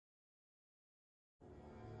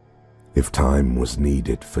If time was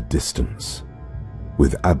needed for distance,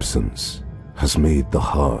 with absence has made the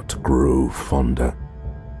heart grow fonder.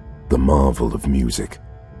 The marvel of music,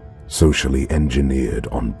 socially engineered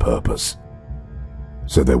on purpose,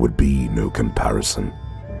 so there would be no comparison,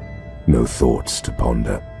 no thoughts to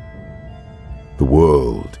ponder. The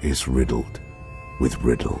world is riddled with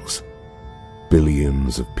riddles,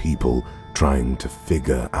 billions of people trying to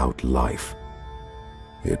figure out life.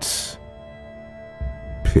 It's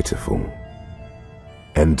pitiful.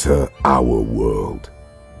 Enter our world.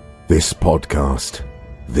 This podcast,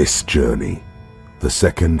 this journey, the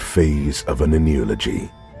second phase of an analogy.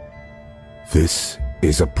 This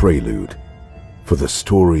is a prelude for the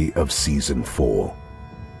story of Season 4.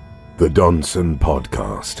 The Doneson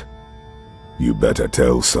Podcast. You better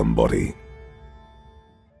tell somebody.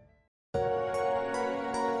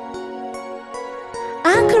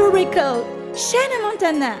 Uncle Rico, Shaana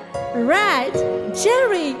Montana, right,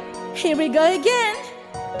 Jerry, here we go again.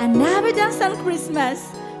 Another dance on Christmas,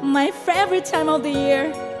 my favorite time of the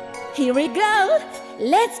year. Here we go,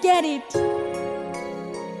 let's get it.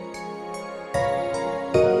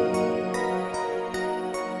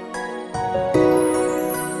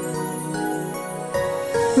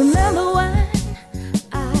 Remember when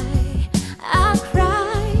I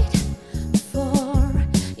cried for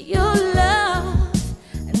your love,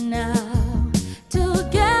 and now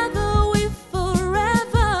together we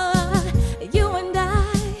forever, you and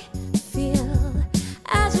I feel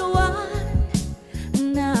as one.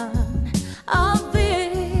 None of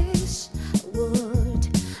this would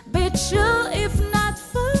be true if not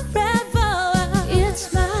forever.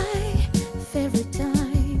 It's my favorite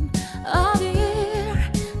time of the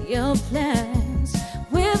year. Your plans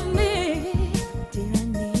with me, dear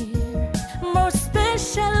and near, more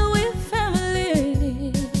special with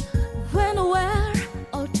family. When we're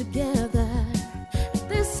all together,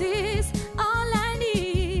 this is all I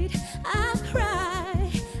need. I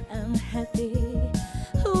cry, I'm happy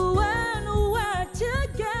when we're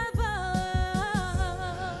together.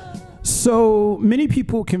 So many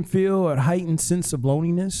people can feel a heightened sense of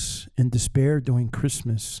loneliness and despair during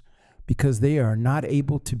Christmas because they are not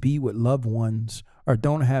able to be with loved ones or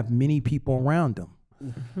don't have many people around them.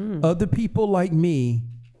 Mm-hmm. Other people like me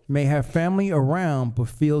may have family around but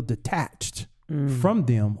feel detached from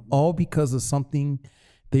them, all because of something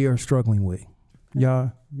they are struggling with.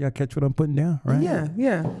 Y'all catch what I'm putting down, right?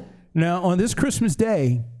 Yeah. Now, on this Christmas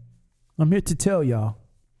day, I'm here to tell y'all,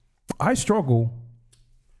 I struggle.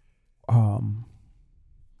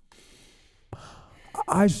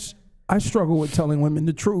 I struggle with telling women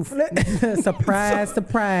the truth. Surprise. I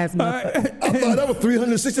thought that was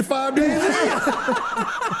 365 days.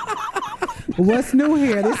 What's new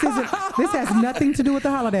here? This has nothing to do with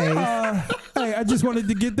the holidays. Hey, I just wanted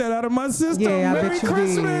to get that out of my system. Yeah, I Merry bet you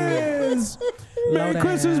Christmas. Merry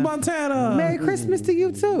Christmas, Montana. Merry Christmas to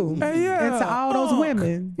you too. Hey, yeah. And to all those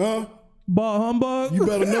women. Huh? Bah humbug. You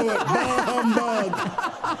better know it. Bah humbug.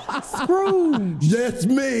 Scrooge. That's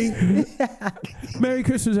me. Merry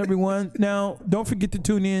Christmas, everyone. Now, don't forget to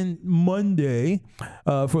tune in Monday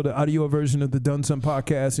for the audio version of the Doneson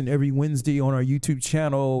Podcast, and every Wednesday on our YouTube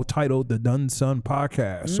channel titled The Doneson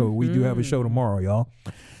Podcast. So we do have a show tomorrow, y'all.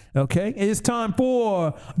 Okay, it's time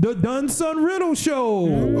for the Doneson Riddle Show.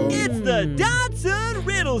 It's the Doneson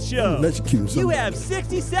Riddle Show. Let's cue You have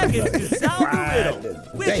 60 seconds to solve the riddle,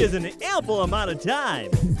 which is an ample amount of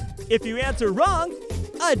time. If you answer wrong,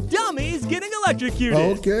 a dummy's getting electrocuted.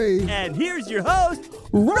 Okay. And here's your host,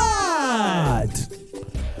 Rod.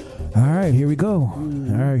 All right, here we go. All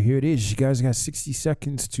right, here it is. You guys got 60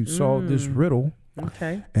 seconds to solve this riddle.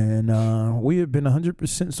 Okay. And we have been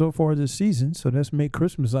 100% so far this season, so let's make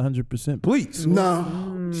Christmas 100%, please.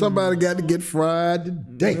 No, somebody got to get fried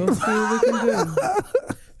today. We'll see what we can do.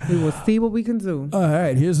 We will see what we can do. All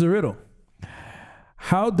right, here's the riddle.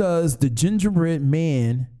 How does the gingerbread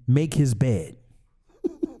man make his bed?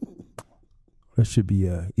 That should be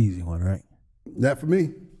an easy one, right? Not for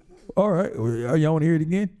me. All right. Y'all want to hear it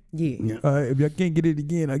again? Yeah. All right. If y'all can't get it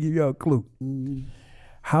again, I'll give y'all a clue.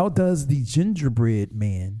 How does the gingerbread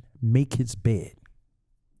man make his bed?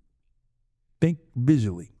 Think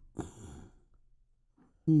visually.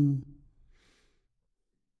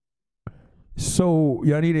 So,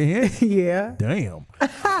 y'all need a hint? Yeah. Damn.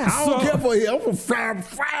 I don't care for you. I'm going to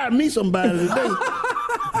fry me somebody today.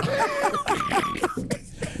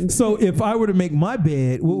 So, if I were to make my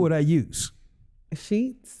bed, what would I use?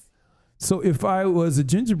 Sheets. So, if I was a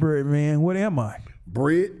gingerbread man, what am I?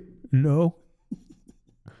 Bread. No.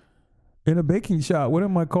 In a baking shop, what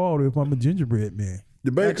am I called if I'm a gingerbread man? The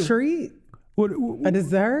A baker. treat. A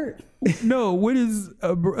dessert? No, what is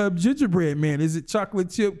a gingerbread man? Is it chocolate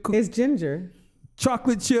chip? It's ginger.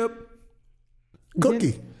 Chocolate chip?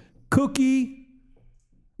 Cookie.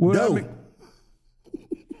 What Dough.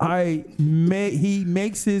 He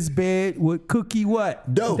makes his bed with cookie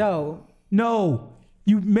what? Dough. No.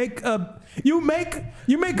 You make a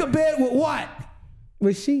bed with what?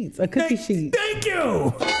 With sheets, a cookie sheet. Thank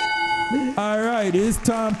you. All right, it's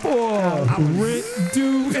time for Rent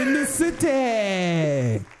Due in the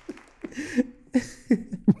City.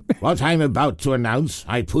 What I'm about to announce,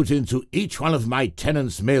 I put into each one of my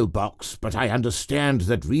tenants' mailbox, but I understand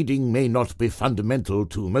that reading may not be fundamental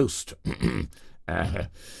to most. Hear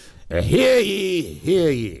ye,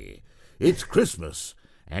 hear ye. It's Christmas,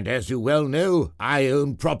 and as you well know, I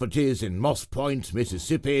own properties in Moss Point,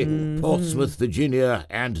 Mississippi, Portsmouth, Virginia,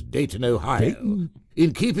 and Dayton, Ohio.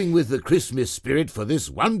 In keeping with the Christmas spirit for this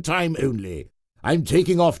one time only, I'm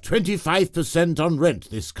taking off 25% on rent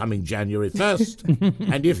this coming January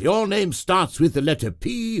 1st, and if your name starts with the letter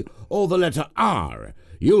P or the letter R,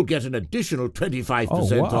 you'll get an additional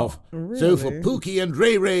 25% off. Really? So for Pookie and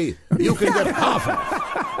Ray Ray, you can get half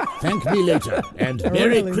off. Thank me later, and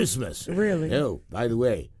Merry Christmas. Really? Oh, by the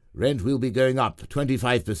way, rent will be going up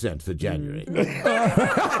 25% for January.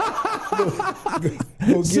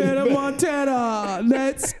 Shaana Montana,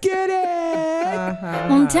 let's get it.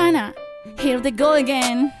 Montana, here they go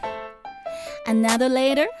again. Another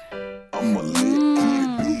letter?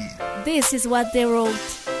 This is what they wrote.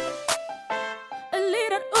 A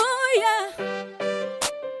little oh yeah,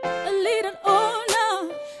 a little oh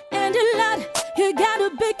no, and a lot. You gotta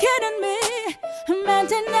be kidding me.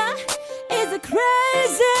 Montana is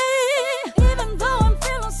crazy. Even though I'm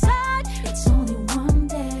feeling sad, it's only one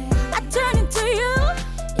day. I turn into you,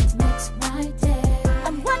 it makes my day.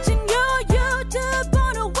 I'm watching your YouTube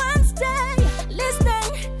on a Wednesday,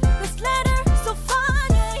 listening this letter so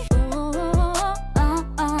funny.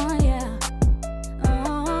 Yeah.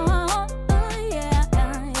 Yeah,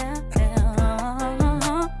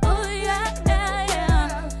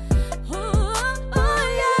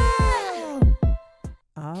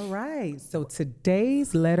 All right. So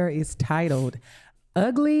today's letter is titled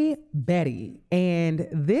Ugly Betty. And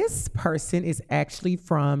this person is actually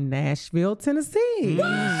from Nashville, Tennessee.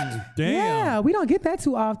 Damn. Yeah, we don't get that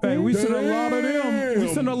too often. Hey, we seen a lot of them. We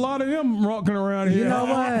seen a lot of them rocking around here. You know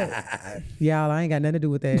what? Y'all, I ain't got nothing to do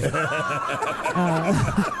with that.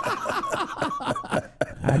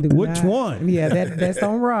 I do Which not. one? Yeah, that's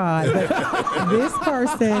on Rod. But this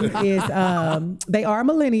person is, they are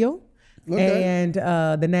millennial. Okay. And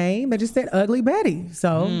the name, I just said Ugly Betty.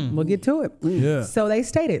 So we'll get to it. Yeah. So they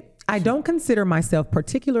stated, I don't consider myself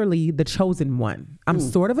particularly the chosen one. I'm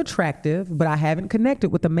sort of attractive, but I haven't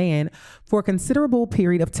connected with a man for a considerable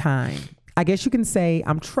period of time. I guess you can say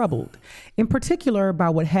I'm troubled, in particular by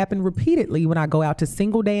what happened repeatedly when I go out to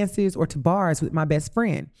single dances or to bars with my best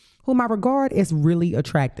friend, whom I regard as really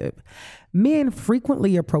attractive. Men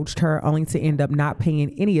frequently approached her only to end up not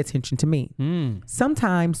paying any attention to me.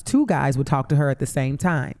 Sometimes two guys would talk to her at the same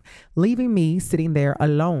time, leaving me sitting there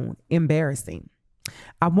alone, embarrassing.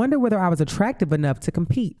 I wonder whether I was attractive enough to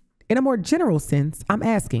compete. In a more general sense, I'm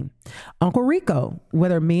asking Uncle Rico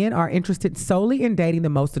whether men are interested solely in dating the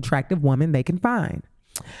most attractive woman they can find.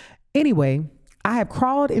 Anyway, I have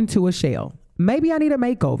crawled into a shell. Maybe I need a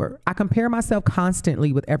makeover. I compare myself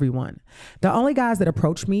constantly with everyone. The only guys that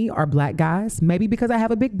approach me are black guys, maybe because I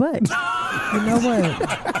have a big butt. You know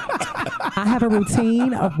what? I have a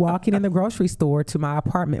routine of walking in the grocery store to my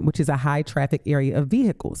apartment, which is a high traffic area of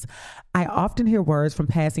vehicles. I often hear words from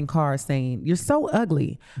passing cars saying, "You're so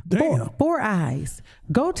ugly." Damn. Four eyes.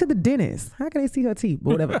 Go to the dentist. How can they see her teeth?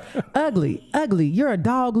 But whatever. Ugly. You're a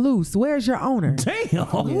dog loose. Where's your owner? Damn.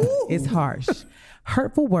 Yeah, it's harsh.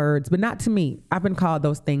 Hurtful words, but not to me. I've been called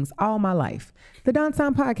those things all my life. The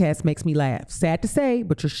Doneson podcast makes me laugh. Sad to say,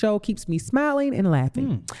 but your show keeps me smiling and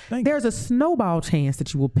laughing. There's a snowball chance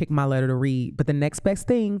that you will pick my letter to read, but the next best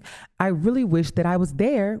thing, I really wish that I was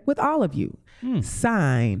there with all of you.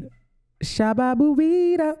 Signed,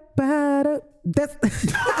 Shabba-boo-bee-da, ba-da. That's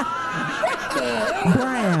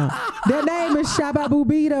Brown. Their name is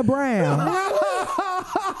Shabba-boo-bee-da Brown.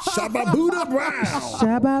 Shabba-boo-da Brown.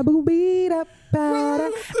 Shabba-boo-bee-da, ba-da.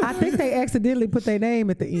 I think they accidentally put their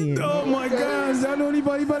name at the end. Oh my gosh, y'all know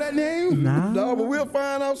anybody by that name? No, but we'll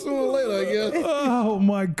find out sooner or later, I guess. Oh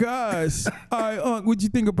my gosh. All right, what'd you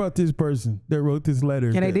think about this person that wrote this letter?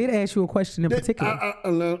 And they did ask you a question in particular.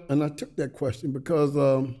 I took that question because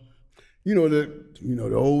you know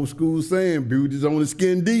the old school saying, "Beauty's only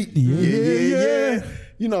skin deep." Yeah.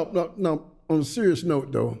 You know, now on a serious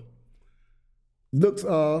note though, looks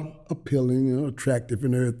are appealing, attractive,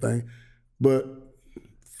 and everything, But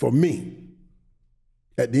for me,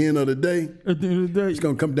 at the end of the day, it's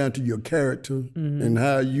gonna come down to your character and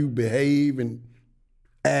how you behave and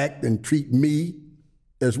act and treat me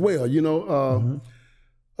as well. You know,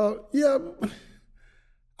 yeah,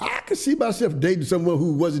 I could see myself dating someone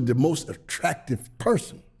who wasn't the most attractive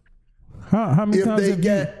person. How many times have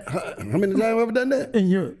you? How many times have I ever done that?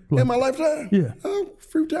 In my lifetime? Yeah. A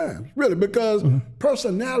few times, really, because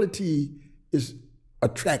personality is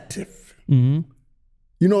attractive. You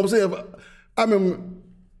know what I'm saying? I remember,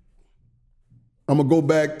 I'm going to go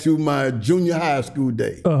back to my junior high school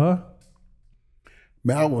days.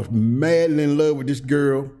 Man, I was madly in love with this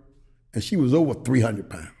girl, and she was over 300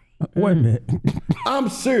 pounds. Wait a minute. I'm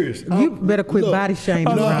serious. You better quit body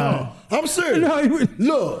shaming. No, I'm serious.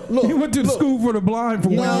 No, look. He went to the school for the blind for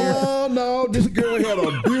 1 year. No. This girl had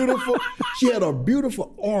a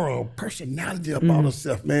beautiful aura, personality about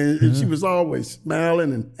herself, man. And she was always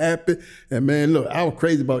smiling and happy. And man, look, I was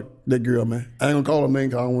crazy about that girl, man. I ain't gonna call her name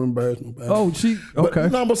because I don't want to embarrass nobody. Oh, okay.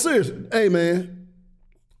 But serious. Hey, man,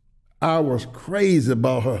 I was crazy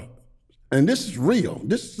about her. And this is real.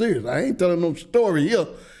 This is serious. I ain't telling no story here.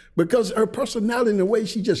 Because her personality and the way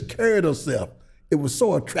she just carried herself, it was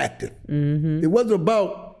so attractive. It wasn't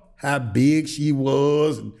about how big she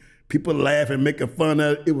was and people laughing, making fun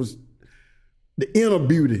of it. It was the inner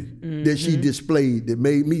beauty that she displayed that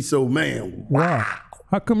made me so, man, wow.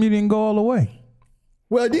 How come you didn't go all the way?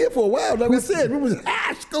 Well, I did for a while. Like I said, it was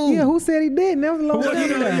high school. Yeah, who said he didn't? That was a long time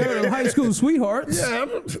You ago. high school sweethearts. Yeah,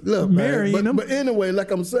 look, marrying them. But anyway,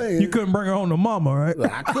 like I'm saying, You couldn't bring her home to mama, right?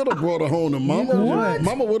 I could have brought her home to mama. What?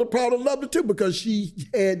 Mama would have probably loved it too because she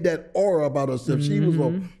had that aura about herself. She was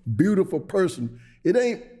a beautiful person. It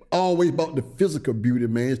ain't always about the physical beauty,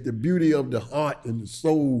 man. It's the beauty of the heart and the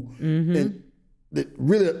soul and that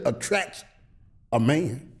really attracts a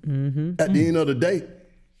man at the end of the day.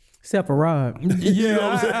 Except for Rod. Yeah,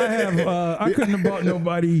 I have. I couldn't have brought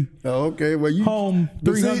nobody Okay, well, you home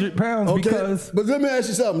 300 pounds because. But let me ask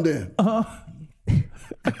you something then.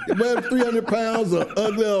 Whether 300 pounds or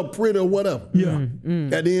ugly or pretty or whatever. Yeah.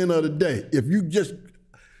 At the end of the day, if you just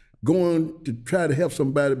going to try to help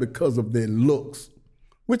somebody because of their looks,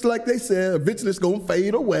 which like they said, eventually it's going to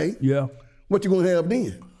fade away. Yeah. What you going to have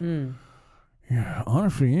then? Yeah,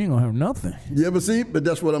 honestly, you ain't gonna have nothing. You ever see? But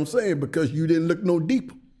that's what I'm saying because you didn't look no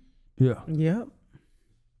deeper. Yeah. Yep.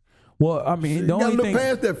 Well, I mean, the You got to only look thing.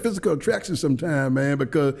 past that physical attraction sometime, man,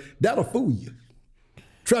 because that'll fool you.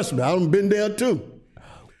 Trust me, I've been there too.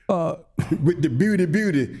 With the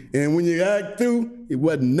beauty. And when you got through, it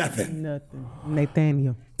wasn't nothing. Nothing.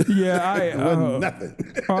 Nathaniel. Yeah, It wasn't nothing.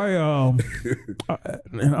 I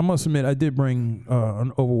must admit, I did bring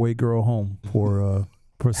an overweight girl home for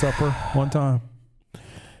supper one time,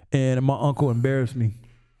 and my uncle embarrassed me.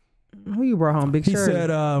 Who you brought home, Big He Shirley?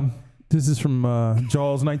 said, "This is from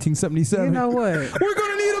Jaws 1977. You know what? We're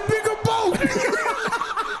gonna need a bigger boat."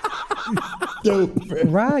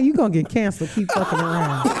 Rod, you gonna get canceled. Keep fucking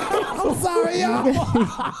around. I'm sorry, y'all.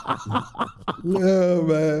 Yeah,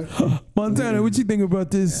 man. Montana, what you think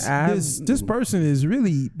about this? This person has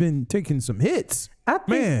really been taking some hits. I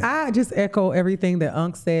think I just echo everything that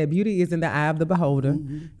Unc said. Beauty is in the eye of the beholder,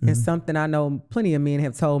 and something I know plenty of men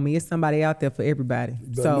have told me. It's somebody out there for everybody.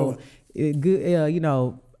 So, good, you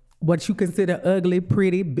know, what you consider ugly,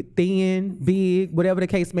 pretty, thin, big, whatever the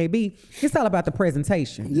case may be, it's all about the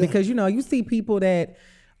presentation. Because you know, you see people that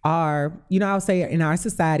are, you know, I'll say in our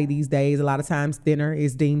society these days, a lot of times thinner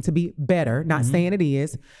is deemed to be better. Not saying it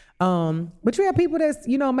is. But you have people that's,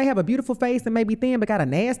 you know, may have a beautiful face and may be thin, but got a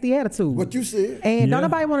nasty attitude. What you said. And don't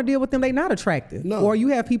nobody want to deal with them. They not attractive. No. Or you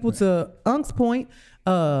have people, to Unc's point,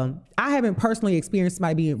 I haven't personally experienced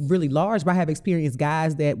somebody being really large, but I have experienced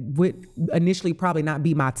guys that would initially probably not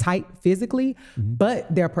be my type physically,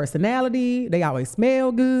 but their personality, they always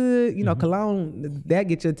smell good. You know, cologne, that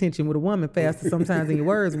gets your attention with a woman faster sometimes than your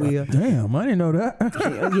words will. Damn, I didn't know that.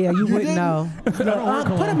 Yeah, you wouldn't know. Look, put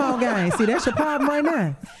them on game. See, that's your problem right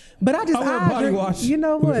now. But I wear body agree. wash. You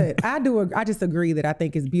know what? I just agree that I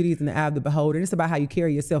think it's beauty is in the eye of the beholder. And it's about how you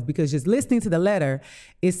carry yourself, because just listening to the letter,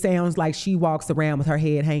 it sounds like she walks around with her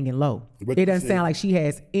head hanging low. It doesn't sound like she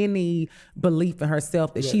has any belief in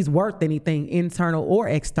herself that she's worth anything internal or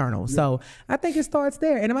external. So I think it starts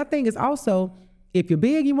there. And my thing is also, if you're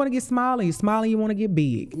big, you want to get small, and you're small and you want to get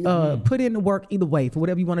big. Put in the work either way for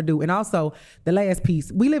whatever you want to do. And also, the last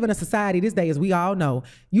piece, we live in a society this day, as we all know,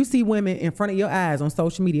 you see women in front of your eyes on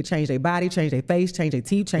social media change their body, change their face, change their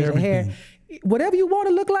teeth, change their hair. whatever you want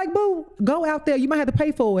to look like, boo, go out there. You might have to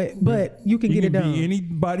pay for it, but you can get it done. Be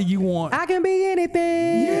anybody you want. I can be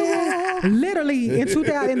anything. Literally in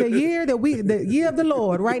the year of the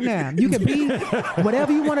Lord, right now, you can be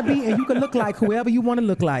whatever you want to be, and you can look like whoever you want to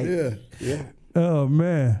look like. Yeah. Oh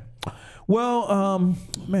man. Well,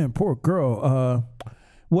 man, poor girl.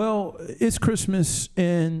 Well, it's Christmas,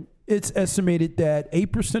 and it's estimated that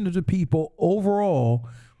 8% of the people overall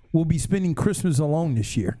will be spending Christmas alone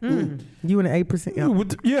this year. You in the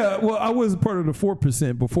 8%? Yeah, well, I was part of the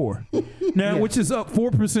 4% before. Now, which is up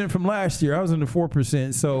 4% from last year. I was in the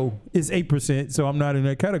 4%, so it's 8%, so I'm not in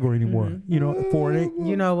that category anymore. You know, 4 and 8.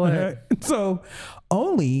 You know what? So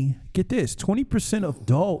only, get this, 20% of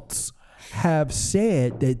adults have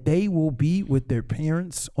said that they will be with their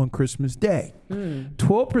parents on Christmas Day.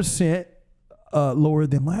 12% lower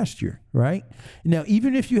than last year, right? Now,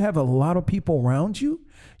 even if you have a lot of people around you,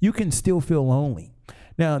 you can still feel lonely.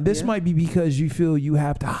 Now, this might be because you feel you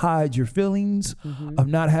have to hide your feelings of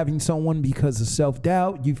not having someone because of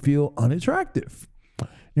self-doubt. You feel unattractive.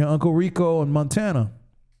 Now, Uncle Rico in Montana,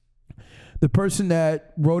 the person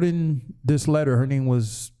that wrote in this letter, her name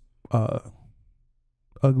was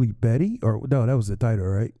Ugly Betty, or no, that was the title,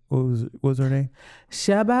 right? What was her name?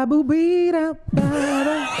 Shabba-boo-bee-da.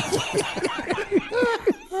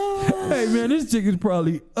 Hey man, this chick is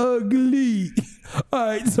probably ugly. All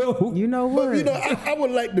right, so you know what? But, I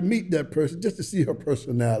would like to meet that person just to see her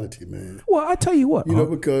personality, man. Well, I tell you what,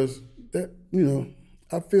 Because that,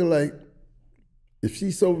 I feel like if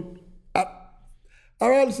she's so, I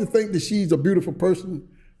honestly think that she's a beautiful person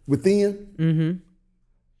within,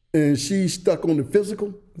 and she's stuck on the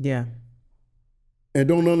physical. Yeah. And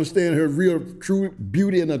don't understand her real, true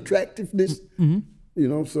beauty and attractiveness.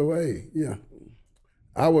 So hey, yeah.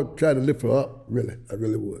 I would try to lift her up, really. I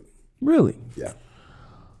really would. Really? Yeah.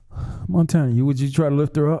 Montana, would you try to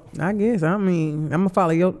lift her up? I guess. I mean, I'm going to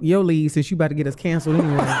follow your lead since you about to get us canceled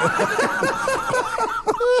anyway.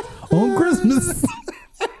 On Christmas.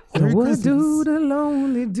 What do the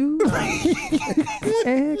lonely do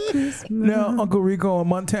at Christmas? Now, Uncle Rico in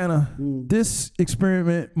Montana, this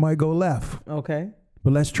experiment might go left. Okay.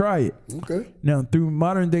 But let's try it. Okay. Now, through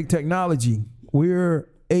modern day technology, we're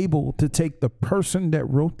able to take the person that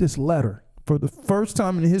wrote this letter for the first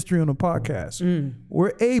time in the history on the podcast.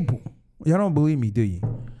 We're able, y'all don't believe me, do you?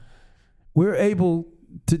 We're able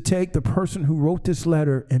to take the person who wrote this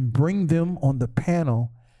letter and bring them on the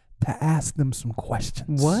panel to ask them some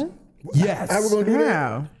questions. What? Yes. How we gonna do How?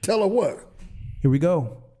 that? Tell her what? Here we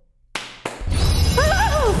go.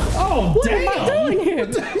 Oh, what damn. am I doing here?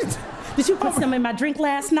 Did you put some in my drink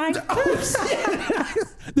last night?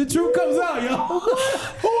 The truth comes out, yo. How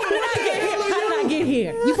did I get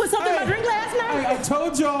here? You put something in my drink last night? I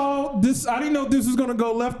told y'all this. I didn't know if this was gonna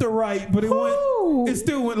go left or right, but it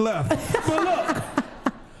still went left. But look,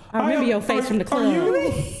 I remember your face from the club.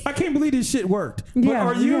 I can't believe this shit worked. Yeah,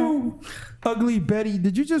 but are you Ugly Betty?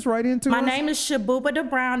 Did you just write into My us? name is Shabuba the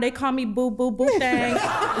Brown. They call me Boo Boo Boo Thang.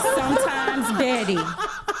 Sometimes Betty.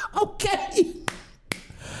 Okay.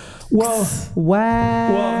 Well,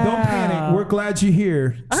 Wow. well, don't panic. We're glad you're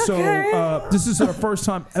here. Okay. So this is our first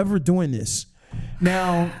time ever doing this.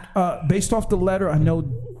 Now, based off the letter, I know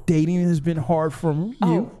dating has been hard for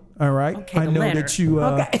you. All right. Okay, I the know letter. that you.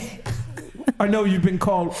 I know you've been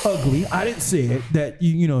called ugly. I didn't say it. That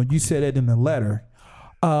you said it in the letter.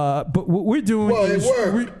 But what we're doing is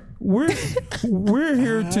we're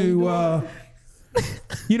here to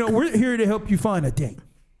we're here to help you find a date.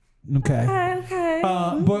 Okay. Okay.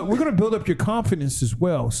 But we're gonna build up your confidence as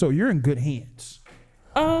well. So you're in good hands.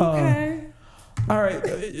 Okay. All right.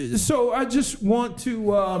 So I just want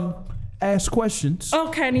to ask questions.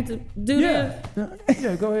 Okay, I need to do this.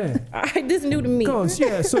 Yeah. Go ahead. All right, this is new to me.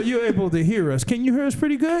 Yeah. So you're able to hear us. Can you hear us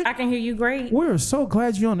pretty good? I can hear you great. We're so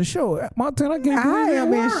glad you're on the show, Montana. I can't I believe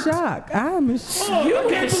am it in worked. shock. I am in shock. You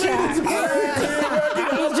in shock.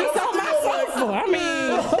 I was just on my sofa. I mean,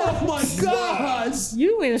 Oh my gosh.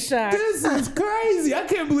 you in shock. This is crazy. I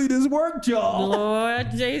can't believe this worked, y'all.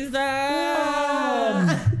 Lord Jesus.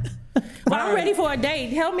 Well, I'm ready for a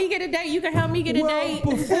date. Help me get a date. You can help me get a date.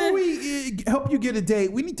 Before we help you get a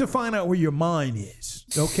date, we need to find out where your mind is,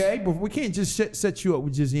 okay? But we can't just set you up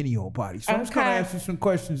with just any old body. So I'm just going to Okay. ask you some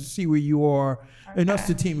questions to see where you are, and us,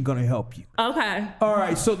 the team, are going to help you. Okay. All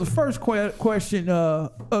right, so the first question,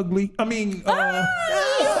 Ugly. I mean, You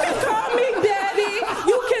can call me Betty.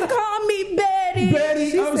 You can call me Betty.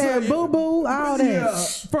 Betty. She I'm said sorry. boo boo, all that. Yeah,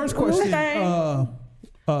 first question, Okay.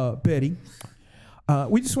 Betty.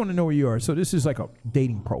 We just want to know where you are. So this is like a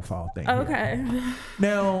dating profile thing. here. Okay.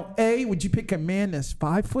 Now, A, would you pick a man that's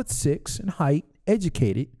 5'6" in height,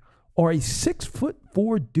 educated, or a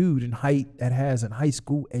 6'4" dude in height that has a high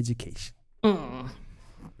school education?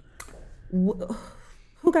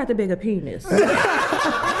 Who got the bigger penis? I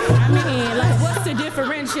mean, like, what's the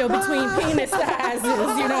differential between penis sizes?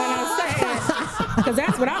 You know what I'm saying? Because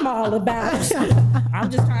that's what I'm all about. I'm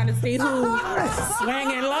just trying to see who's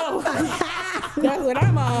swinging low. That's what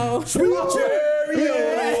I'm on. Sweet cherry.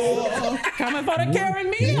 Coming for the carry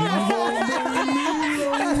me. You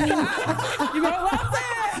know what I'm saying?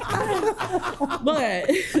 But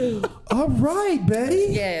All right, Betty.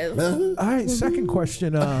 yes. All right, second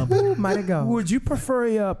question. Might it go? Would you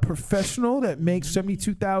prefer a professional that makes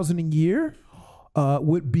 $72,000 a year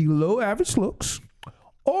with below average looks,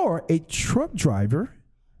 or a truck driver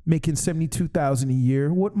making $72,000 a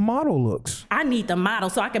year with model looks? I need the model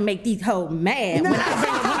so I can make these hoes mad. When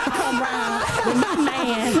I come around with my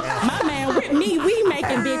man with me, we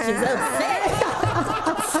making bitches upset.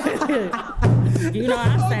 You know what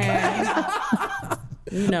I'm saying?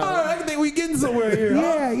 You know. All right, I think we getting somewhere here.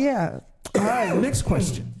 Yeah. All right, next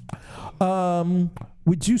question.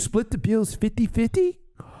 Would you split the bills 50-50?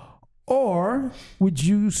 Or would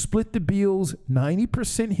you split the bills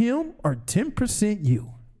 90% him or 10%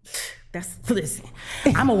 you? Listen,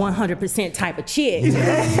 I'm a 100% type of chick.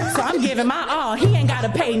 So I'm giving my all. He ain't got to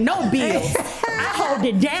pay no bills. I hold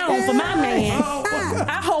it down for my man.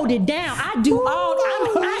 I hold it down. I do all.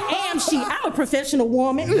 I'm a professional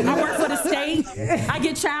woman. I work for the state. I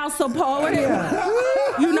get child support.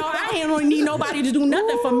 You know, I ain't really need nobody to do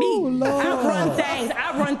nothing for me.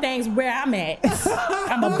 I run things where I'm at.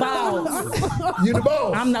 I'm a boss. You the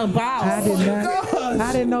boss. I'm the boss.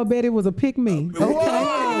 I didn't know Betty was a pick me.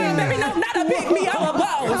 Okay. Baby, no, not a pick me. I'm a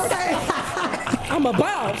boss. I'm a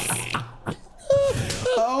boss.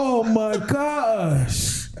 Oh my gosh.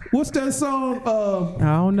 What's that song?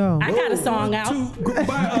 I don't know. I got a song out.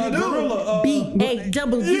 By Gorilla.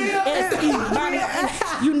 BAWSE.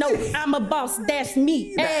 You know I'm a boss. That's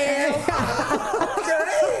me.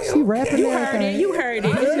 She rapping. You heard it. You heard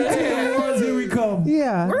it. Here we come.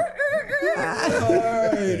 Yeah. All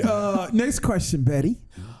right. Next question, Betty.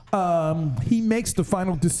 He makes the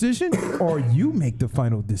final decision, or you make the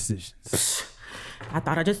final decisions? I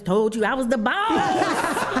thought I just told you I was the boss.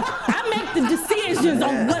 I make the decisions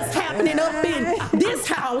on what's happening up in this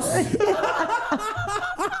house.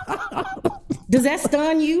 Does that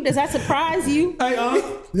stun you? Does that surprise you? Hey,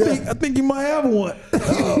 I think you might have one.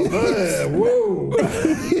 Oh, man. Whoa.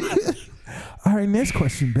 All right, next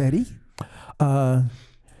question, Betty.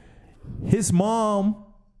 His mom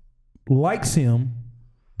likes him,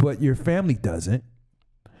 but your family doesn't.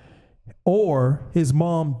 Or his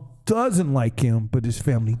mom doesn't like him, but his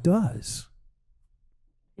family does.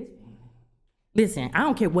 Listen, I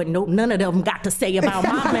don't care what none of them got to say about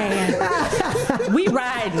my man. We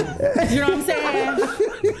riding. You know what I'm saying?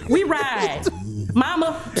 We ride.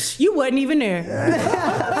 Mama, you wasn't even there.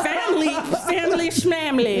 Family,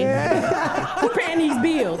 schmamly. Who paying these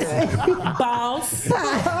bills? Boss.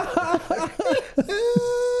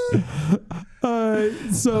 All right,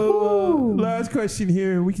 so last question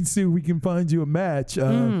here. We can see if we can find you a match.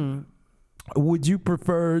 Would you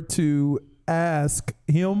prefer to ask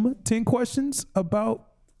him 10 questions about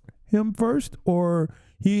him first, or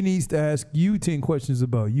he needs to ask you 10 questions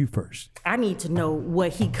about you first? I need to know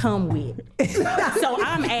what he come with. So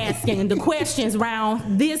I'm asking the questions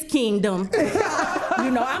around this kingdom.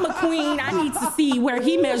 You know, I'm a queen. I need to see where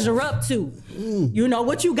he measure up to. You know,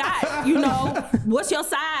 what you got? You know, what's your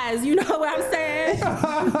size? You know what I'm saying?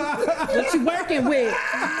 What you working with?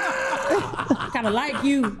 Kind of like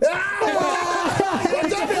you.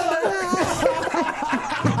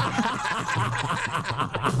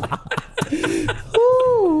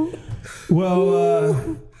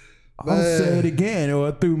 Well, I'll say it again.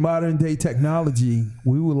 Or through modern day technology,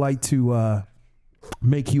 we would like to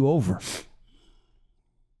make you over.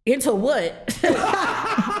 Into what?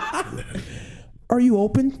 Are you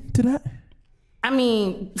open to that? I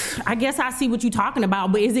mean, I guess I see what you're talking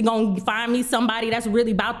about, but is it going to find me somebody that's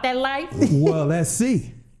really about that life? Well, let's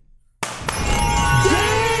see.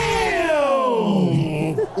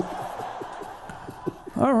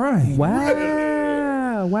 All right.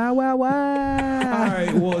 Wow. Wow. All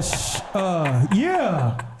right. Well,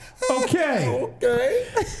 yeah. Okay. Okay.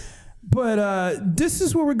 But this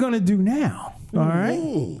is what we're going to do now. All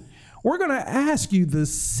right. We're going to ask you the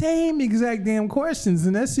same exact damn questions,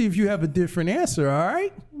 and let's see if you have a different answer. All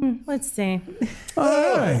right. Let's see.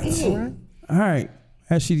 All right. All right.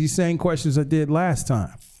 Ask you these same questions I did last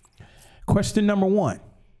time. Question number 1.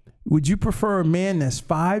 Would you prefer a man that's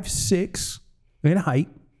 5'6" in height,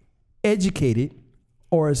 educated,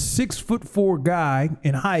 or a 6'4" guy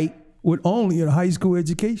in height with only a high school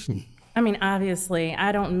education? I mean, obviously,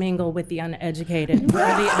 I don't mingle with the uneducated or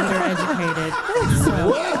the undereducated. So.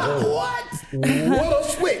 What? What a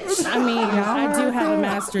switch. I mean, I do have a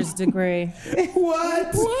master's degree.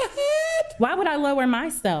 What? Why would I lower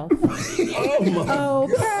myself?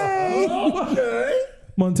 Okay.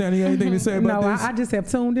 Montana, you got anything to say about No, this? I just have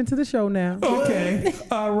tuned into the show now. Okay.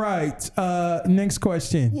 All right. Next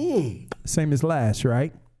question. Same as last,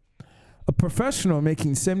 right? A professional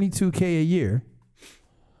making $72K a year,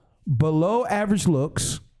 below average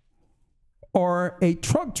looks, or a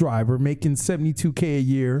truck driver making $72K a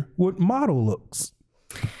year with model looks?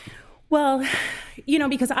 Well, you know,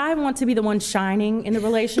 because I want to be the one shining in the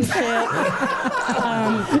relationship.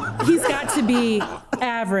 He's got to be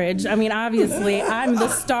average. I mean, obviously, I'm the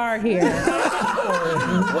star here.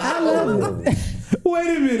 I love it.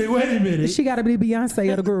 Wait a minute. She got to be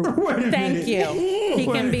Beyonce of the group. Thank you. He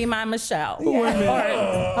can be my Michelle. Or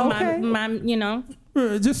my, you know.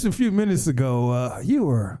 Just a few minutes ago, you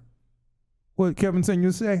were, what Kevin said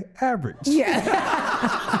you say? Average. Yeah.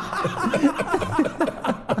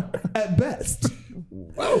 At best.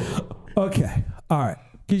 Okay. All right.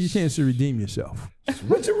 Give you a chance to redeem yourself.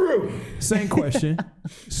 Switcheroo. Same question.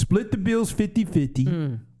 Split the bills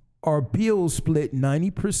 50-50 or bills split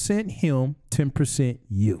 90% him, 10%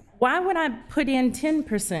 you? Why would I put in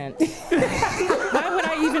 10%? Why would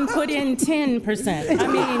I even put in 10%? I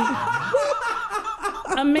mean,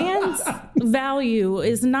 a man's value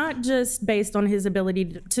is not just based on his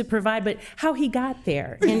ability to provide, but how he got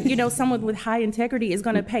there. And, you know, someone with high integrity is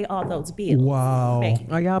going to pay all those bills. Wow.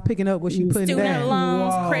 Are y'all picking up what she putting Student down?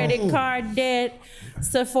 loans, credit card debt,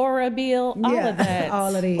 Sephora bill, all of that.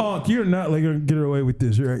 All of these. Oh, you're not like gonna get away with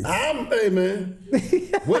this, right? Hey, man.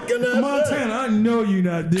 What can I say? Montana, I know you're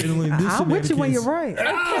not dealing with this. I'm with you when you're right.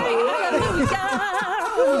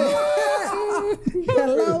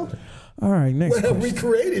 Hello. All right, next What have question. we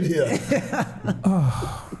created here?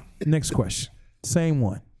 Next question. Same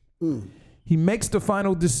one. He makes the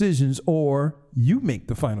final decisions or you make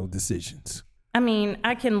the final decisions? I mean,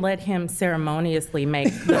 I can let him ceremoniously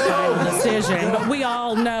make the final decision, but we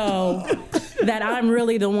all know that I'm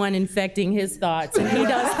really the one infecting his thoughts, and he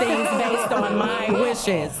does things based on my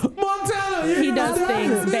wishes. Montana, He does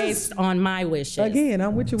things based on my wishes. Again,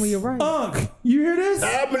 I'm with you when you're right. Unc, you hear this?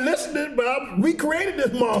 I've been listening, but we created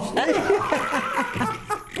this monster.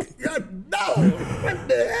 No, what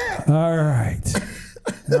the hell? All right.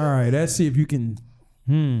 All right, let's see if you can.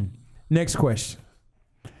 Next question.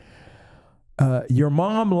 Your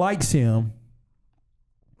mom likes him.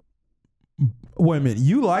 Wait a minute.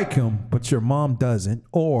 You like him, but your mom doesn't.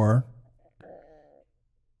 Or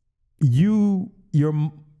you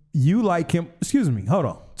like him. Excuse me. Hold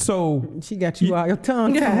on. So She got you all your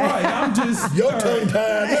tongue tied. right. I'm just Your tongue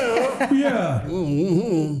tied now. yeah.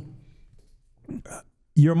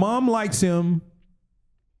 Your mom likes him,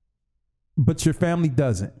 but your family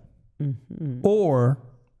doesn't. Or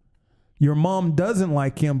your mom doesn't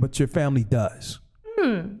like him, but your family does.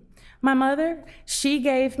 My mother, she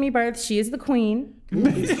gave me birth. She is the queen.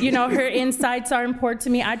 You know, her insights are important to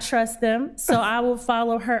me. I trust them. So I will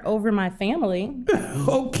follow her over my family.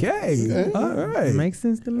 Okay. All right. Makes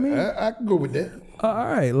sense to me. I can go with that. All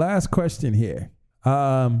right. Last question here.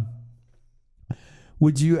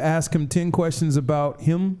 Would you ask him 10 questions about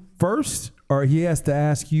him first, or he has to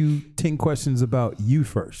ask you 10 questions about you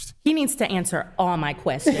first? He needs to answer all my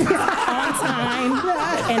questions on time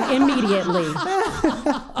and immediately.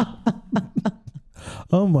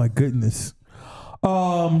 Oh my goodness.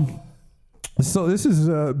 So this has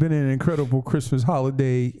been an incredible Christmas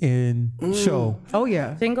holiday and show. Oh,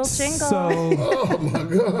 yeah. Jingle, jingle. So, Oh my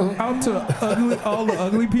God. out to all the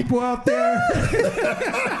ugly people out there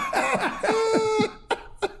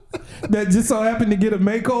that just so happened to get a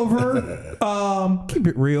makeover. Keep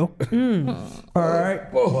it real. All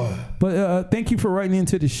right. Boy. But thank you for writing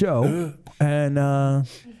into the show. And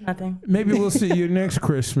Nothing. maybe we'll see you next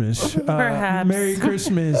Christmas. Perhaps. Merry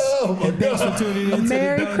Christmas. Oh my And thanks for tuning in to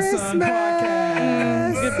Merry the Doneson Christmas.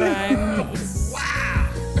 podcast. Goodbye.